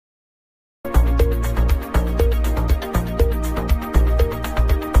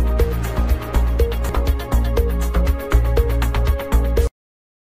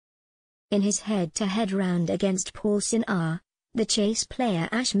In his head-to-head round against Paul Sinha, the chase player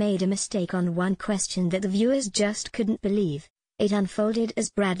Ash made a mistake on one question that the viewers just couldn't believe. It unfolded as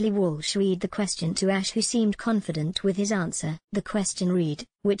Bradley Walsh read the question to Ash, who seemed confident with his answer. The question read,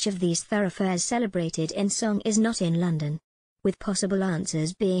 which of these thoroughfares celebrated in song is not in London? With possible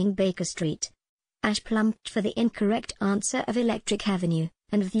answers being Baker Street. Ash plumped for the incorrect answer of Electric Avenue,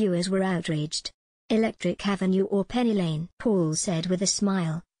 and viewers were outraged. Electric Avenue or Penny Lane? Paul said with a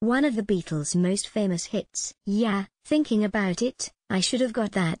smile, one of the Beatles' most famous hits. Yeah, thinking about it, I should have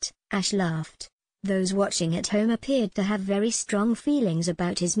got that. Ash laughed. Those watching at home appeared to have very strong feelings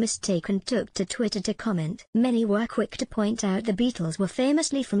about his mistake and took to Twitter to comment. Many were quick to point out the Beatles were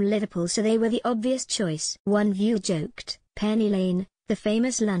famously from Liverpool, so they were the obvious choice. One viewer joked, Penny Lane, the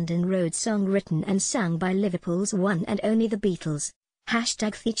famous London Road song written and sung by Liverpool's one and only the Beatles.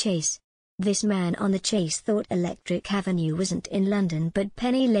 #The Chase. This man on the chase thought Electric Avenue wasn't in London but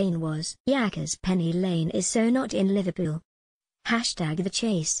Penny Lane was. Yeah, 'cause Penny Lane is so not in Liverpool. #The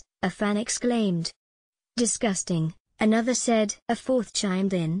Chase, a fan exclaimed. Disgusting, another said. A fourth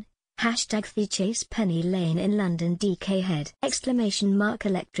chimed in, #The Chase, Penny Lane in London, DK head!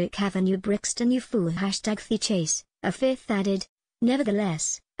 Electric Avenue, Brixton, you fool. #The Chase, a fifth added.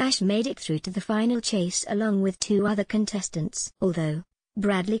 Nevertheless, Ash made it through to the final chase along with two other contestants. Although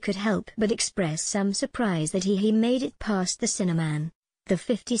Bradley could help but express some surprise that he made it past the Cinnamon. The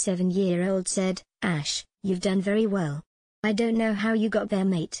 57-year-old said, Ash, you've done very well. I don't know how you got there,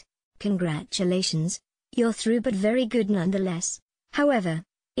 mate. Congratulations. You're through, but very good nonetheless. However,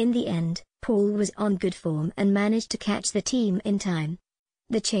 in the end, Paul was on good form and managed to catch the team in time.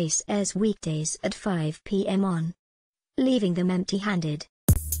 The chase airs weekdays at 5 p.m. on, leaving them empty-handed.